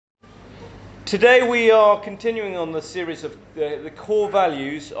Today we are continuing on the series of the core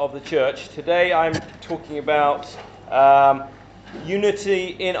values of the church. Today I'm talking about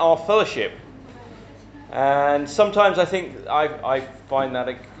unity in our fellowship. And sometimes I think I find that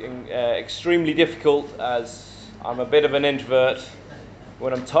extremely difficult, as I'm a bit of an introvert.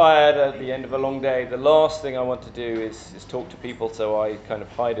 When I'm tired at the end of a long day, the last thing I want to do is talk to people, so I kind of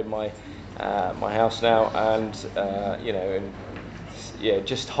hide in my house now and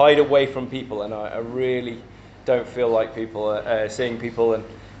just hide away from people, and I really don't feel like seeing people,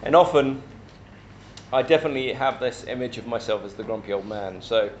 and often I definitely have this image of myself as the grumpy old man.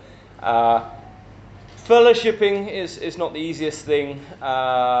 So fellowshipping is not the easiest thing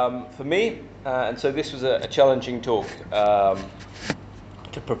for me, and so this was a challenging talk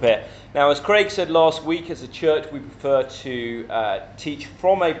to prepare. Now, as Craig said last week, as a church we prefer to teach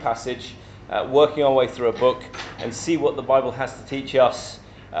from a passage, working our way through a book and see what the Bible has to teach us.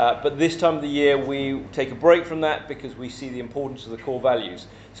 But this time of the year we take a break from that because we see the importance of the core values.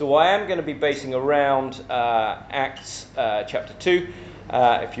 So I am going to be basing around Acts chapter 2,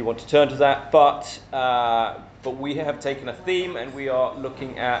 if you want to turn to that. But we have taken a theme and we are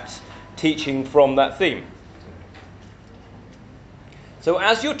looking at teaching from that theme. So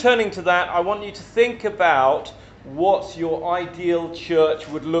as you're turning to that, I want you to think about what your ideal church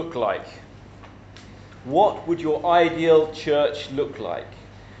would look like. What would your ideal church look like?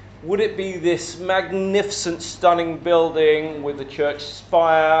 Would it be this magnificent, stunning building with a church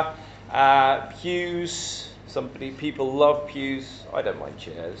spire, pews? People love pews. I don't mind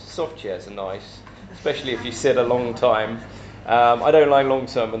chairs. Soft chairs are nice, especially if you sit a long time. I don't like long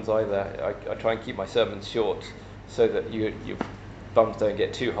sermons either. I try and keep my sermons short so that your bums don't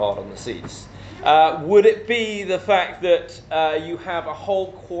get too hard on the seats. Would it be the fact that you have a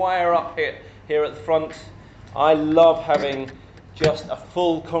whole choir up here at the front? I love having just a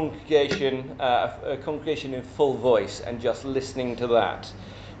full congregation, a congregation in full voice, and just listening to that.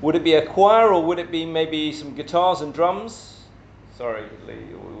 Would it be a choir, or would it be maybe some guitars and drums? Sorry,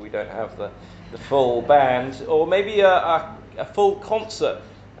 we don't have the full band. Or maybe a full concert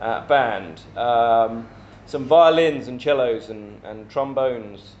band. Some violins and cellos and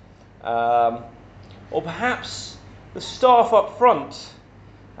trombones. Or perhaps the staff up front.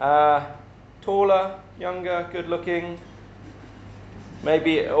 Taller, younger, good-looking,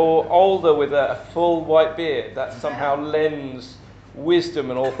 maybe, or older with a full white beard that somehow lends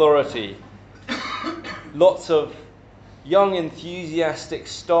wisdom and authority. Lots of young, enthusiastic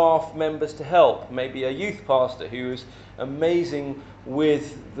staff members to help. Maybe a youth pastor who is amazing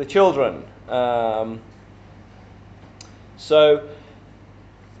with the children. So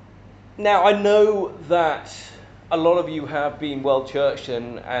now I know that a lot of you have been well-churched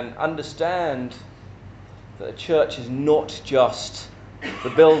and understand that the church is not just the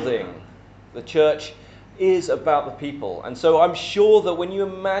building. The church is about the people. And so I'm sure that when you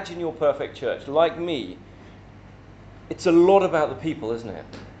imagine your perfect church, like me, it's a lot about the people, isn't it?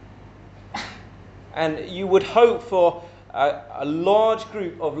 And you would hope for a large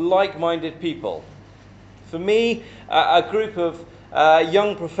group of like-minded people. For me, a group of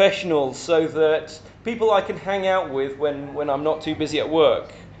young professionals, so that people I can hang out with when I'm not too busy at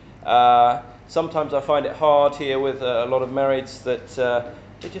work. Sometimes I find it hard here with a lot of marrieds that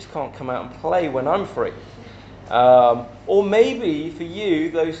they just can't come out and play when I'm free. Or maybe for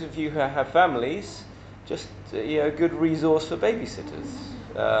you, those of you who have families, just a good resource for babysitters.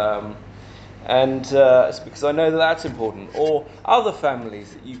 It's because I know that's important. Or other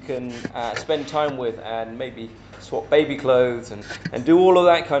families that you can spend time with and maybe swap baby clothes and do all of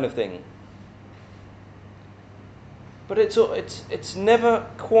that kind of thing. But it's never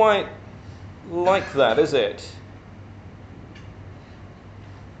quite like that, is it?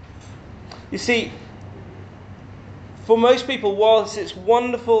 You see, for most people, whilst it's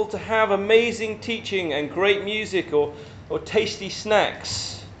wonderful to have amazing teaching and great music or tasty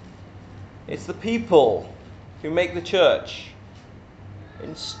snacks, it's the people who make the church.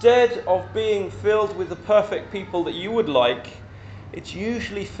 Instead of being filled with the perfect people that you would like, it's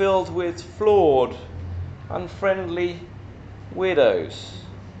usually filled with flawed, unfriendly weirdos.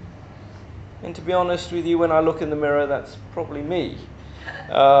 And to be honest with you, when I look in the mirror, that's probably me.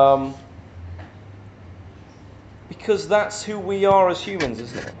 Because that's who we are as humans,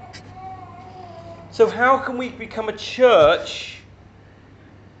 isn't it? So how can we become a church,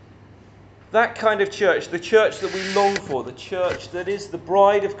 that kind of church, the church that we long for, the church that is the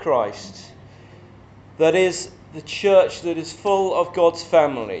bride of Christ, that is the church that is full of God's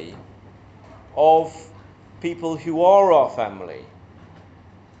family, of people who are our family?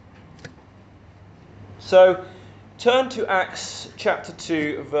 So Turn to Acts chapter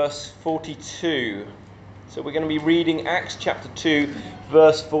 2, verse 42. So we're going to be reading Acts chapter 2,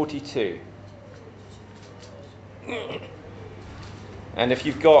 verse 42. And if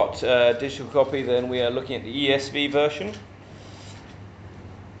you've got a digital copy, then we are looking at the ESV version.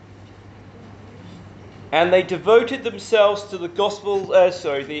 And they devoted themselves to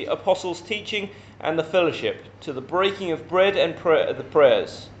the apostles' teaching and the fellowship, to the breaking of bread and the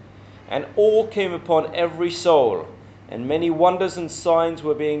prayers. And all came upon every soul, and many wonders and signs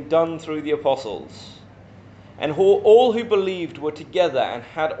were being done through the apostles. And all who believed were together and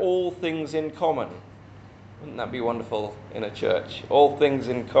had all things in common. Wouldn't that be wonderful in a church? All things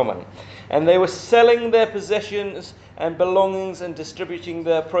in common. And they were selling their possessions and belongings and distributing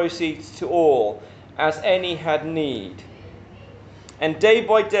their proceeds to all, as any had need. And day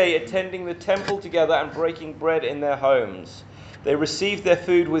by day, attending the temple together and breaking bread in their homes, they received their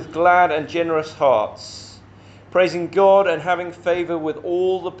food with glad and generous hearts, praising God and having favor with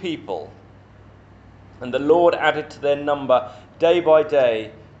all the people. And the Lord added to their number day by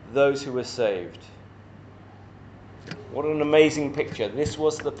day those who were saved. What an amazing picture. This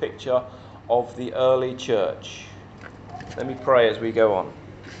was the picture of the early church. Let me pray as we go on.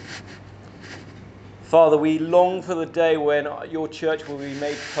 Father, we long for the day when your church will be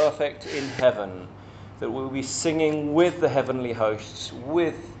made perfect in heaven, that we'll be singing with the heavenly hosts,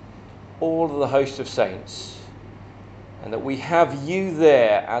 with all of the host of saints, and that we have you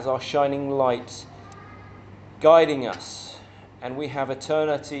there as our shining light, guiding us, and we have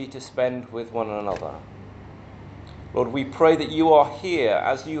eternity to spend with one another. Lord, we pray that you are here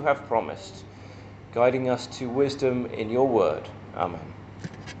as you have promised, guiding us to wisdom in your word. Amen.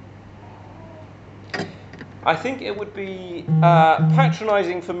 I think it would be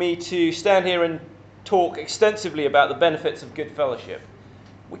patronizing for me to stand here and talk extensively about the benefits of good fellowship.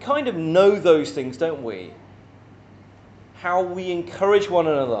 We kind of know those things, don't we? How we encourage one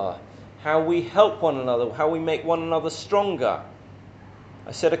another, how we help one another, how we make one another stronger.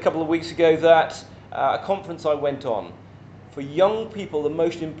 I said a couple of weeks ago that a conference I went on, for young people, the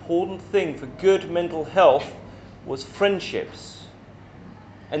most important thing for good mental health was friendships.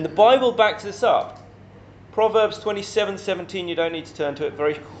 And the Bible backs this up. Proverbs 27:17, you don't need to turn to it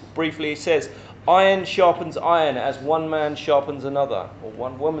very briefly, says, iron sharpens iron as one man sharpens another, or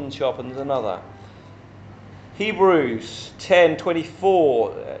one woman sharpens another. Hebrews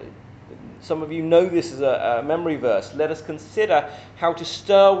 10:24, some of you know this as a memory verse. Let us consider how to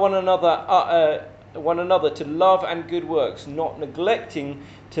stir one another to love and good works, not neglecting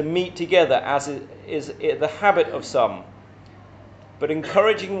to meet together as is the habit of some, but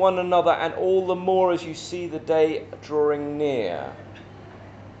encouraging one another, and all the more as you see the day drawing near.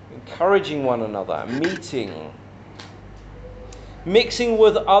 Encouraging one another, meeting. Mixing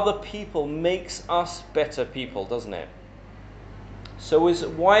with other people makes us better people, doesn't it? So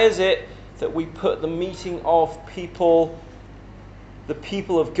why is it that we put the meeting of people, the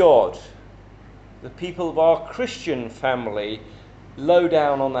people of God, the people of our Christian family, low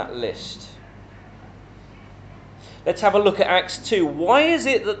down on that list? Let's have a look at Acts 2. Why is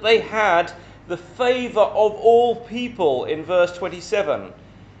it that they had the favour of all people in verse 27?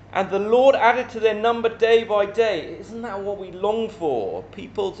 And the Lord added to their number day by day. Isn't that what we long for?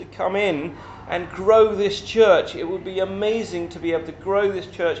 People to come in and grow this church. It would be amazing to be able to grow this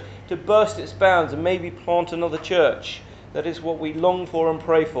church, to burst its bounds and maybe plant another church. That is what we long for and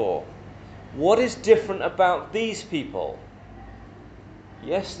pray for. What is different about these people?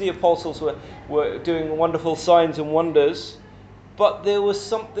 Yes, the apostles were doing wonderful signs and wonders, but there was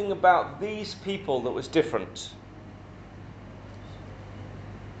something about these people that was different.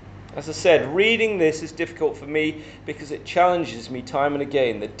 As I said, reading this is difficult for me because it challenges me time and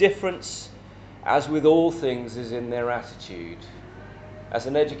again. The difference, as with all things, is in their attitude. As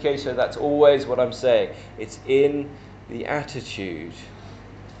an educator, that's always what I'm saying. It's in the attitude.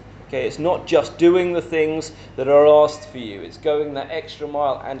 Okay, it's not just doing the things that are asked for you. It's going that extra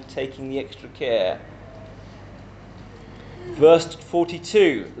mile and taking the extra care. Verse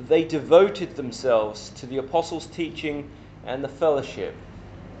 42, they devoted themselves to the apostles' teaching and the fellowship.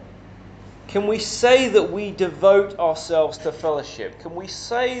 Can we say that we devote ourselves to fellowship? Can we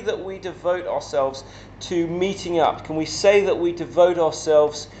say that we devote ourselves to meeting up? Can we say that we devote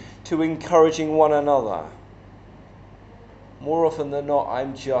ourselves to encouraging one another? More often than not,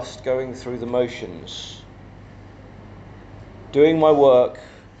 I'm just going through the motions, doing my work,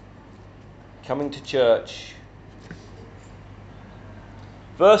 coming to church.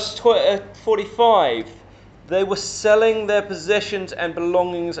 Verse 45, they were selling their possessions and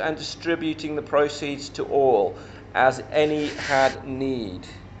belongings and distributing the proceeds to all, as any had need.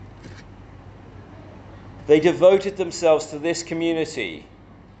 They devoted themselves to this community.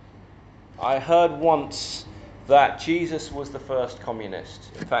 I heard once that Jesus was the first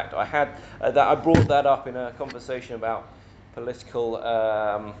communist. In fact, I brought that up in a conversation about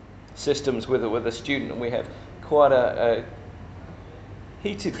political systems with a student, and we had quite a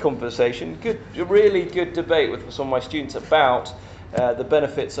heated conversation, really good debate with some of my students about the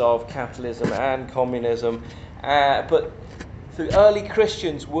benefits of capitalism and communism. But the early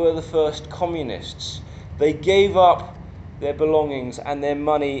Christians were the first communists. They gave up their belongings and their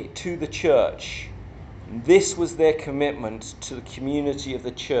money to the church. This was their commitment to the community of the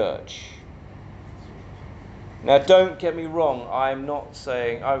church. Now, don't get me wrong. I'm not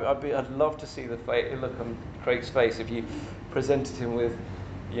saying I'd love to see the look on Craig's face if you presented him with,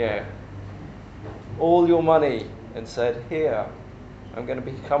 all your money and said, "Here, I'm going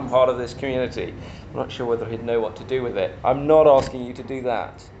to become part of this community." I'm not sure whether he'd know what to do with it. I'm not asking you to do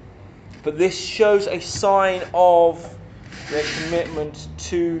that, but this shows a sign of their commitment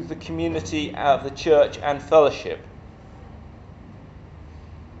to the community of the church and fellowship.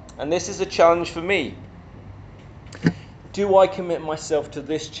 And this is a challenge for me. Do I commit myself to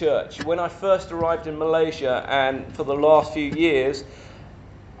this church? When I first arrived in Malaysia, and for the last few years,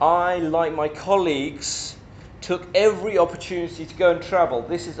 I, like my colleagues, took every opportunity to go and travel.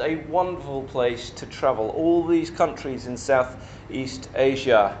 This is a wonderful place to travel. All these countries in Southeast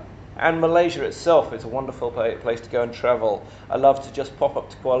Asia and Malaysia itself is a wonderful place to go and travel. I love to just pop up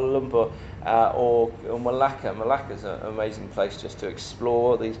to Kuala Lumpur or Malacca. Malacca is an amazing place just to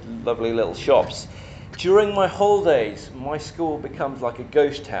explore these lovely little shops. During my holidays, my school becomes like a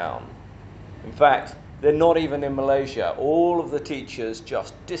ghost town. In fact, they're not even in Malaysia. All of the teachers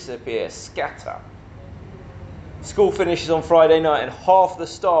just disappear, scatter. School finishes on Friday night, and half the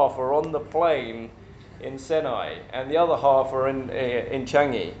staff are on the plane in Senai, and the other half are in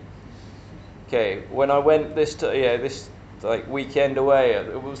Changi. Okay, when I went this weekend away,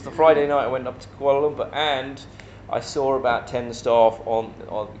 it was the Friday night. I went up to Kuala Lumpur, and I saw about 10 staff on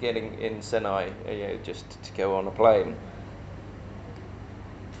getting in Senai, just to go on a plane.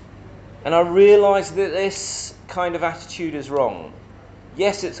 And I realised that this kind of attitude is wrong.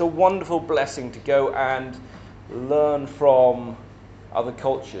 Yes, it's a wonderful blessing to go and learn from other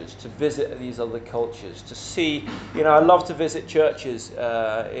cultures, to visit these other cultures, to see, I love to visit churches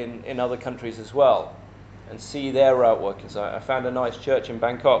in other countries as well and see their outworkings. I found a nice church in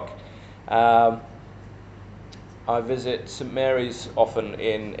Bangkok. I visit St Mary's often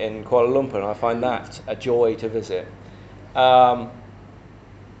in Kuala Lumpur, and I find that a joy to visit.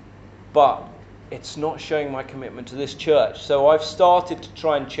 But it's not showing my commitment to this church. So I've started to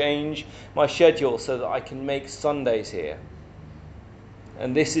try and change my schedule so that I can make Sundays here.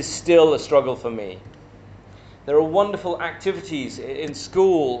 And this is still a struggle for me. There are wonderful activities in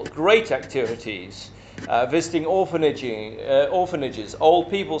school, great activities, visiting orphanages, old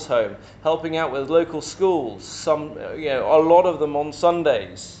people's home, helping out with local schools, a lot of them on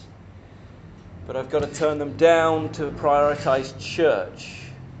Sundays. But I've got to turn them down to prioritize church.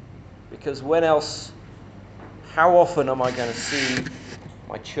 Because how often am I going to see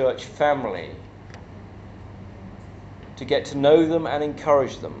my church family, to get to know them and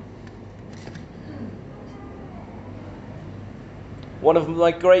encourage them? One of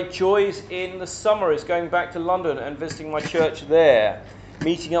my great joys in the summer is going back to London and visiting my church there,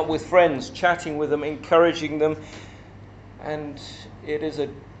 meeting up with friends, chatting with them, encouraging them. And it is,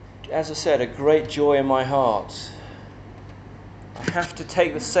 as I said, a great joy in my heart. I have to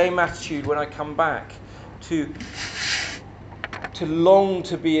take the same attitude when I come back, to long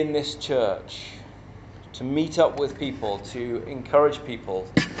to be in this church, to meet up with people, to encourage people,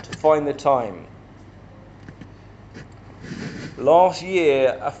 to find the time. Last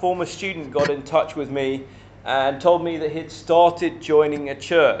year, a former student got in touch with me and told me that he'd started joining a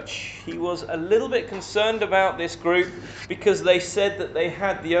church. He was a little bit concerned about this group because they said that they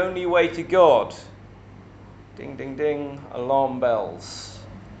had the only way to God. Ding, ding, ding, alarm bells.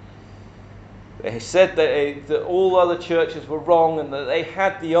 They said that all other churches were wrong and that they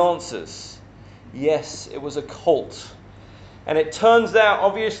had the answers. Yes, it was a cult. And it turns out,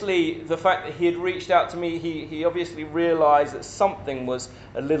 obviously, the fact that he had reached out to me, he obviously realised that something was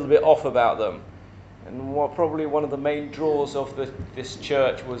a little bit off about them. And probably one of the main draws of this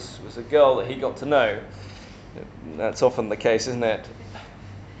church was a girl that he got to know. That's often the case, isn't it?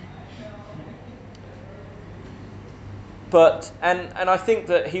 But and I think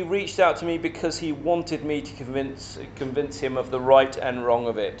that he reached out to me because he wanted me to convince him of the right and wrong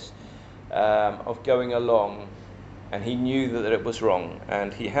of it, of going along, and he knew that it was wrong,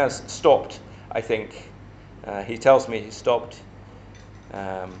 and he has stopped. I think he tells me he stopped,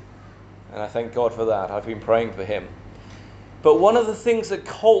 and And I thank God for that. I've been praying for him. But one of the things that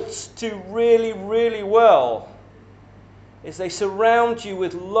cults do really, really well is they surround you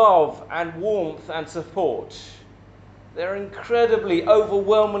with love and warmth and support. They're incredibly,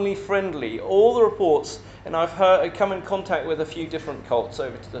 overwhelmingly friendly. All the reports, and I've come in contact with a few different cults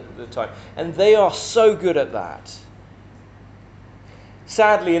over the time, and they are so good at that.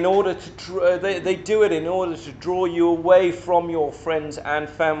 Sadly, in order to they do it in order to draw you away from your friends and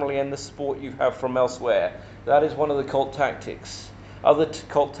family and the support you have from elsewhere. That is one of the cult tactics. Other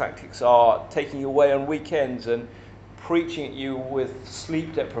cult tactics are taking you away on weekends and preaching at you with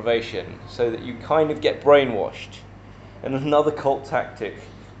sleep deprivation so that you kind of get brainwashed. And another cult tactic,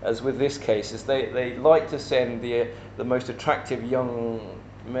 as with this case, is they like to send the most attractive young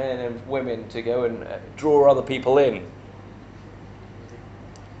men and women to go and draw other people in.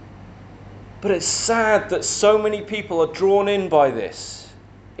 But it's sad that so many people are drawn in by this.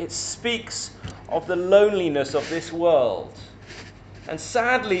 It speaks of the loneliness of this world. And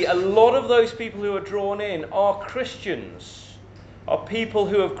sadly, a lot of those people who are drawn in are Christians, are people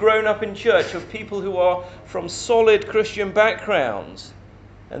who have grown up in church, are people who are from solid Christian backgrounds.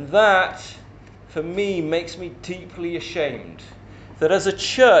 And that, for me, makes me deeply ashamed. That as a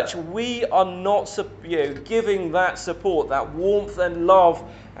church, we are not giving that support, that warmth and love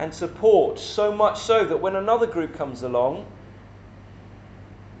and support, so much so that when another group comes along,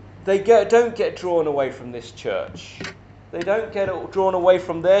 they don't get drawn away from this church. They don't get drawn away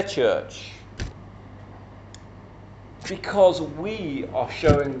from their church. Because we are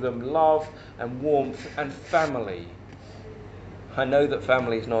showing them love and warmth and family. I know that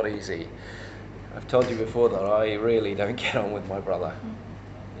family is not easy. I've told you before that I really don't get on with my brother.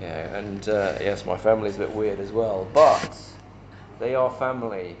 Yeah, and yes, my family's a bit weird as well, but they are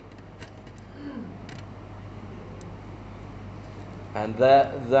family. And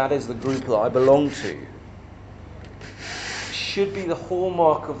that is the group that I belong to. It should be the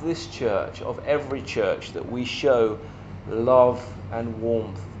hallmark of this church, of every church, that we show love and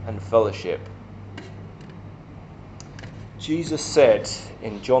warmth and fellowship. Jesus said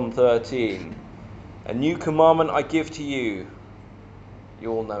in John 13, "A new commandment I give to you."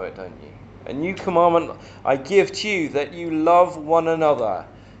 You all know it, don't you? "A new commandment I give to you, that you love one another.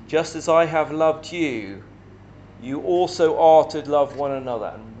 Just as I have loved you, you also are to love one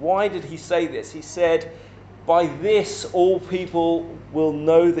another." And why did he say this? He said, "By this all people will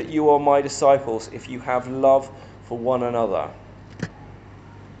know that you are my disciples, if you have love for one another."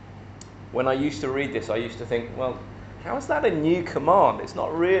 When I used to read this, I used to think, well, how is that a new command? It's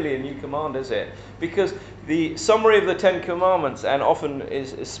not really a new command, is it? Because the summary of the Ten Commandments, and often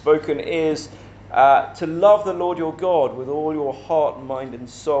is spoken, is to love the Lord your God with all your heart, mind, and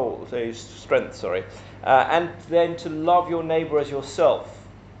soul, strength, and then to love your neighbor as yourself.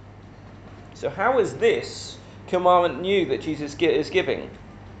 So how is this commandment new that Jesus is giving?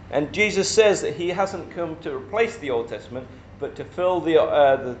 And Jesus says that he hasn't come to replace the Old Testament, but to fill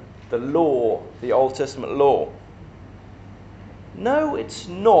the law, the Old Testament law. No, it's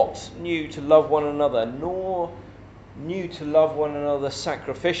not new to love one another, nor new to love one another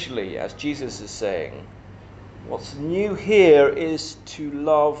sacrificially, as Jesus is saying. What's new here is to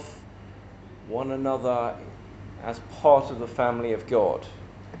love one another as part of the family of God.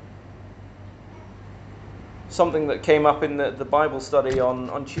 Something that came up in the Bible study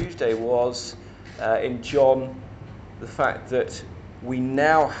on Tuesday was in John, the fact that we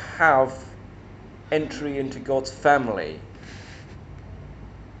now have entry into God's family.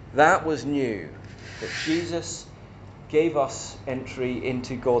 That was new, that Jesus gave us entry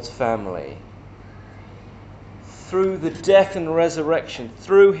into God's family. Through the death and resurrection,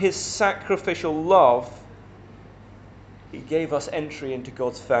 through his sacrificial love, he gave us entry into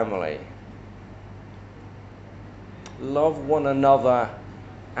God's family. Love one another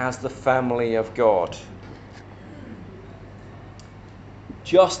as the family of God.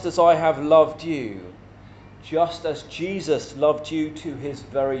 Just as I have loved you, just as Jesus loved you to his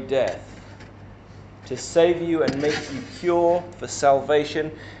very death, to save you and make you pure for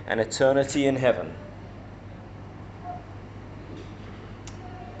salvation and eternity in heaven.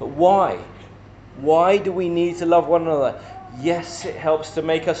 But why? Why do we need to love one another? Yes, it helps to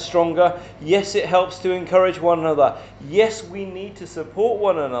make us stronger. Yes, it helps to encourage one another. Yes, we need to support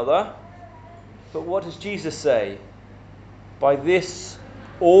one another. But what does Jesus say? By this,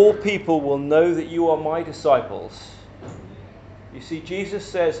 all people will know that you are my disciples. You see, Jesus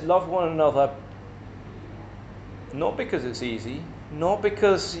says, love one another, not because it's easy, not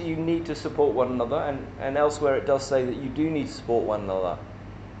because you need to support one another, and elsewhere it does say that you do need to support one another,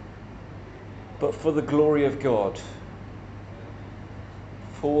 but for the glory of God,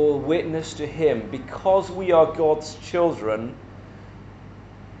 for witness to him. Because we are God's children,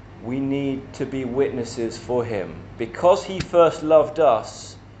 we need to be witnesses for him. Because he first loved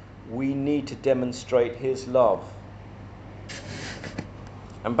us, we need to demonstrate his love.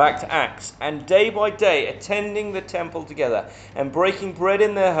 And back to Acts. And day by day, attending the temple together and breaking bread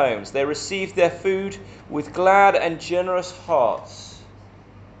in their homes, they received their food with glad and generous hearts,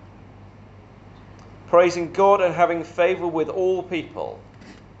 praising God and having favor with all people.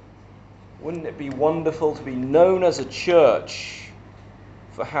 Wouldn't it be wonderful to be known as a church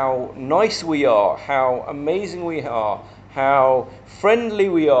for how nice we are, how amazing we are, how friendly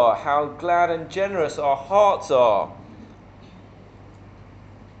we are, how glad and generous our hearts are,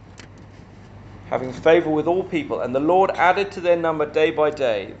 having favor with all people. And the Lord added to their number day by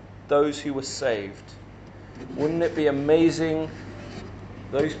day those who were saved. Wouldn't it be amazing,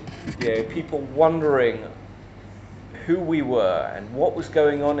 those people wondering who we were and what was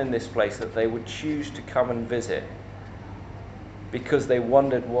going on in this place, that they would choose to come and visit because they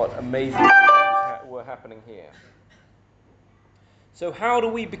wondered what amazing things were happening here. So how do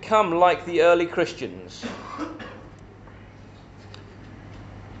we become like the early Christians?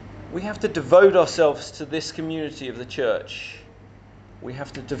 We have to devote ourselves to this community of the church. We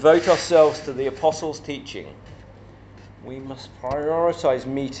have to devote ourselves to the apostles' teaching. We must prioritize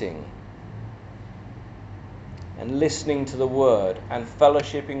meeting and listening to the word and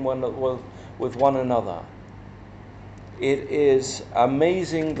fellowshipping with one another. It is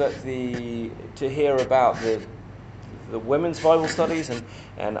amazing that to hear about the women's Bible studies,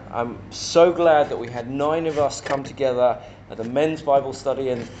 and I'm so glad that we had 9 of us come together at the men's Bible study,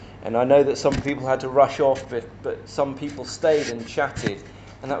 and I know that some people had to rush off, but some people stayed and chatted,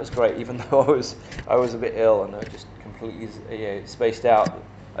 and that was great, even though I was a bit ill and I just completely spaced out.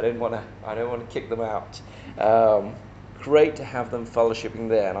 I don't want to kick them out. Great to have them fellowshipping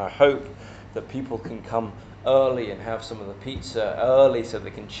there, and I hope that people can come early and have some of the pizza early so they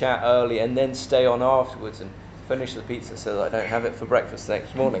can chat early and then stay on afterwards and finish the pizza so that I don't have it for breakfast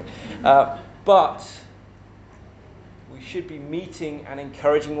next morning. But we should be meeting and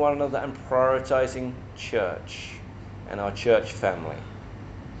encouraging one another and prioritizing church and our church family.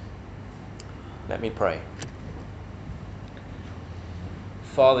 Let me pray.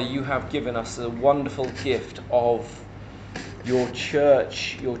 Father, you have given us a wonderful gift of your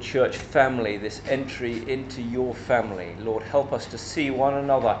church family, this entry into your family. Lord, help us to see one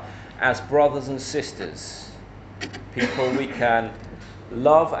another as brothers and sisters, people we can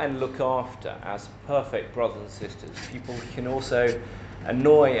love and look after as perfect brothers and sisters, people we can also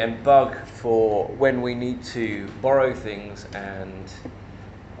annoy and bug for when we need to borrow things and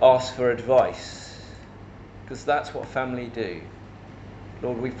ask for advice, because that's what family do.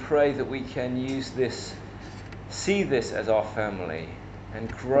 Lord, we pray that we can see this as our family and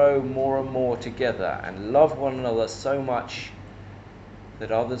grow more and more together and love one another so much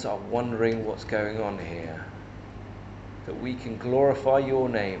that others are wondering what's going on here, that we can glorify your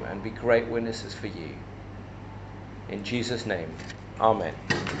name and be great witnesses for you. In Jesus' name, amen.